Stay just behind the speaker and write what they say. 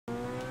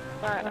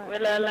Right,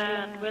 will I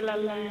land? Will I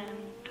land?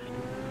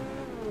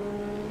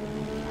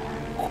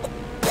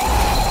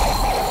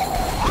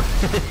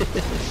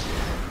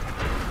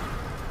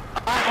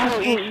 I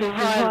thought you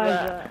survived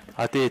that.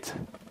 I did.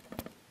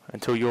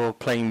 Until your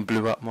plane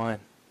blew up mine.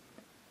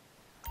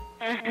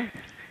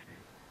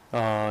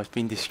 Oh, it's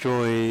been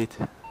destroyed.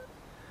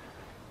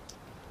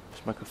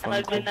 Just make a phone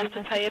And I call. didn't have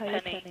to pay a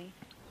penny.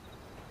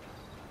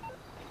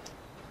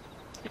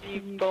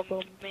 You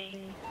bombed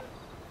me.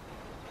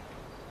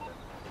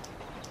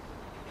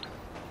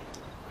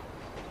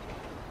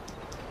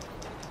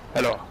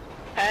 Hello.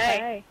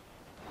 Hey.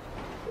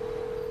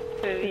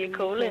 Who are you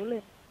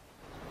calling?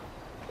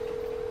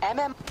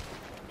 MM.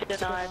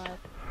 Denied.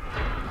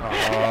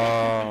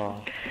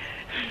 Oh.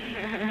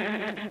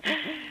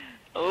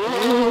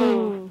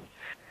 Ooh.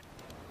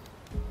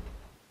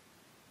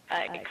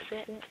 I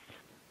accept.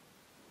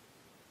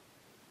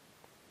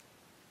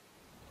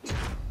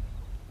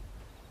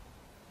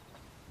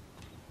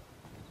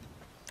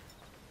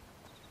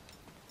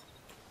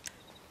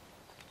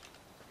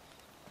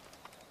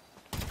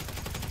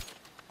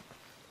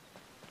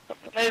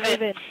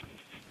 Move in.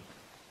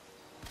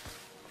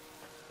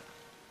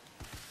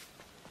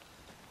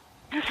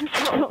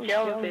 Stop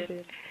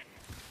jumping.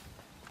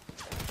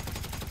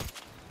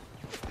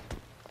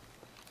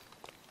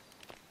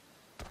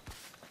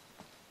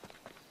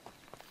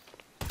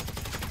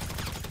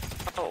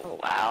 Oh,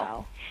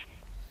 wow.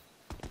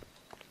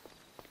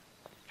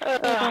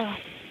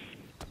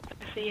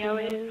 Let's see how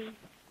it is.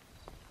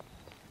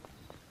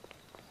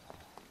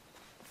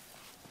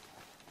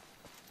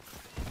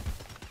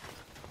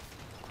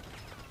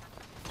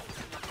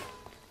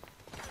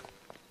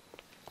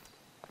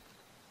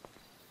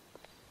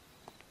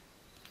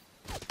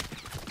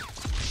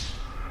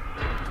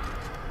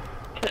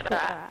 Look at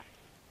that.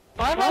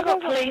 Why have I got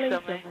police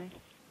on me?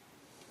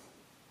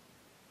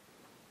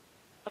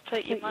 I'll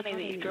take your money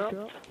that you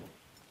dropped.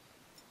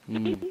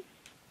 Mm.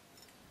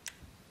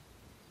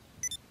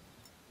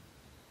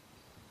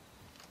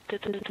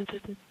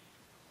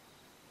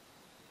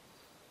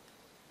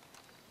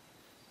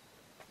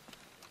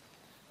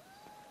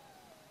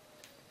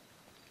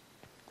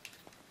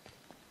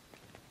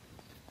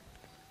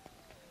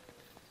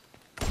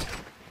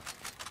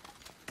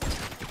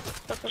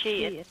 Stop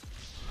cheating.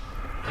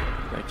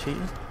 No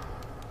cheating?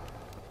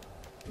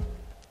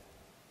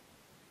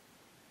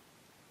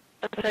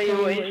 I'll tell you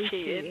what is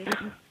cheating.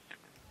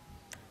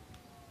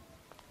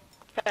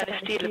 Trying to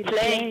steal a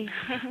plane.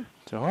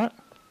 It's alright?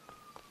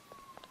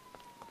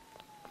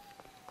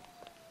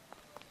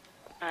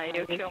 Nah,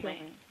 you'll kill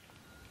me.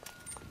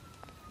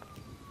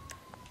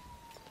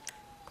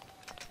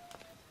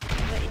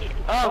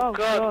 Oh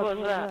god, what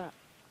was that?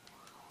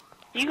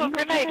 You got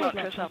grenade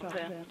launcher or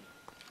something?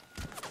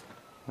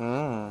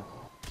 Hmm.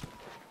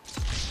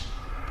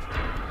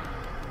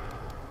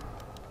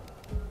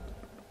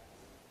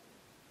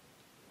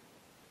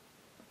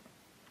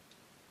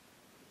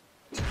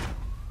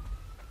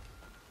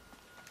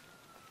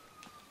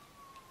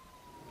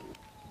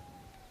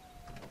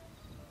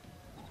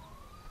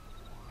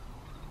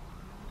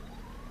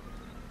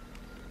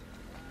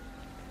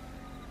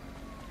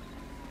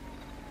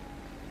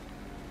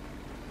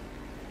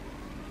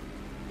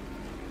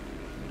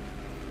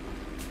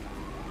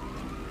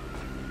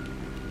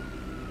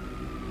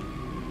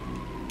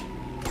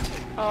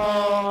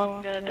 Oh,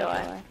 I'm gonna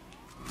die.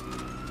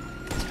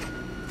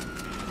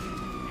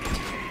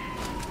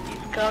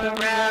 He's coming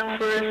round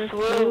for a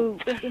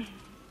swoop.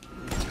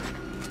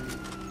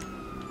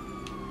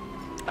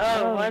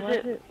 Oh, why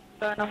is it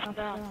going up and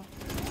down?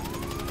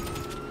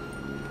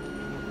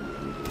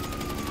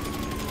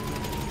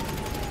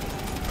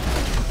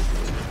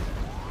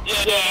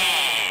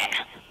 Yeah!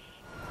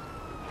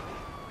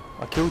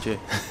 I killed you.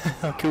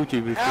 I killed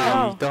you before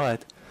you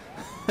died.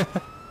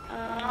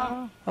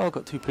 Oh, I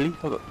got two police.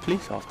 I got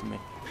police after me.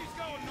 He's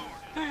going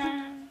north. I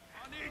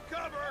need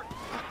cover.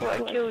 I thought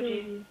I killed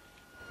you.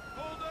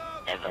 Hold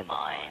up. Never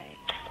mind.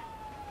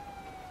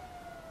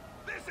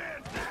 This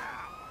ends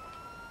now.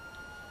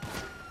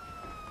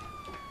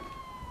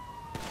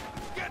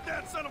 Get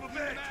that son of a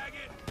bitch.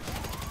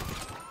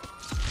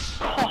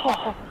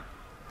 Oh.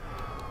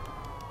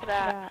 Look at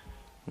that.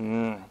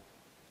 Hmm.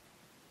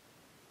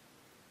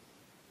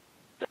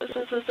 This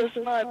is a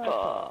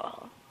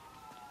sniper.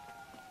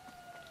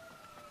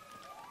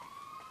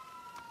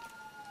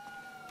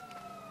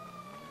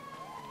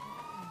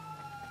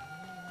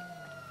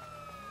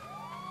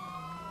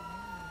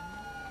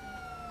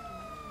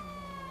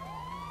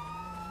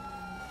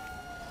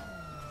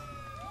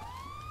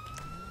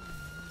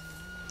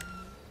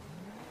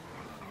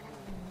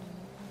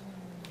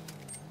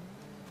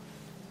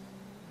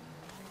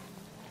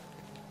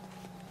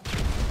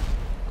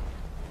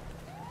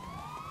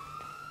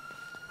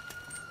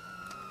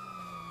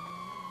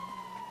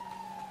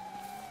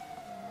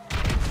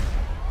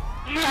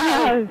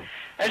 No!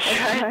 I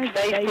tried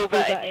baseball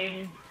bat at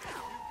you.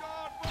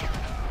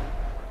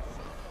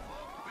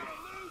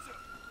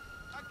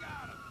 I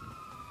got him.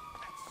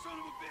 That son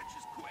of a bitch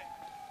is quick.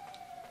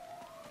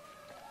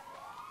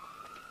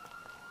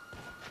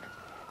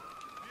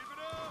 Keep it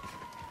up.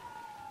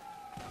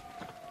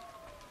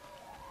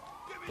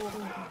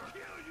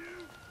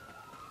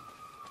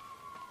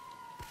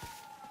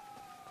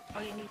 Oh,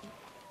 you need...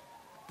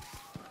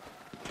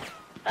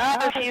 Oh,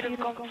 if you'd have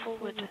gone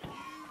forward.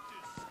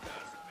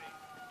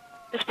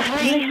 There's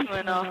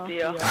policemen after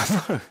you.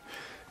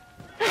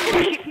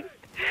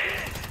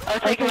 I'll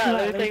take him out,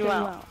 let me take him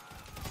out.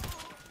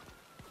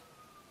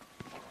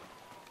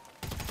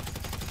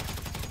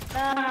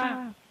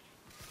 Nah.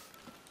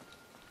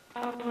 I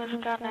was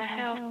gonna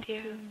help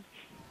you.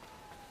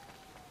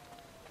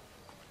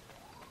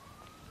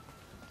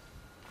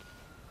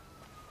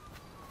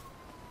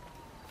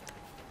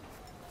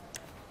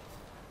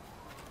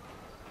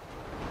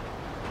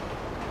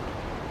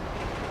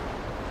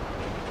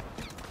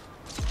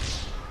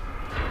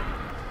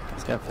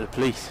 Let's go for the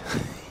police.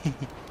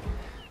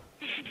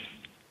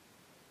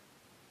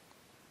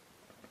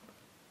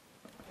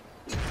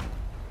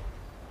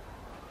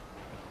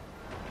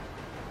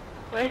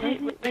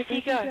 Where's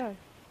he go?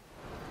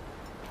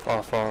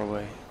 Far, far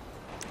away.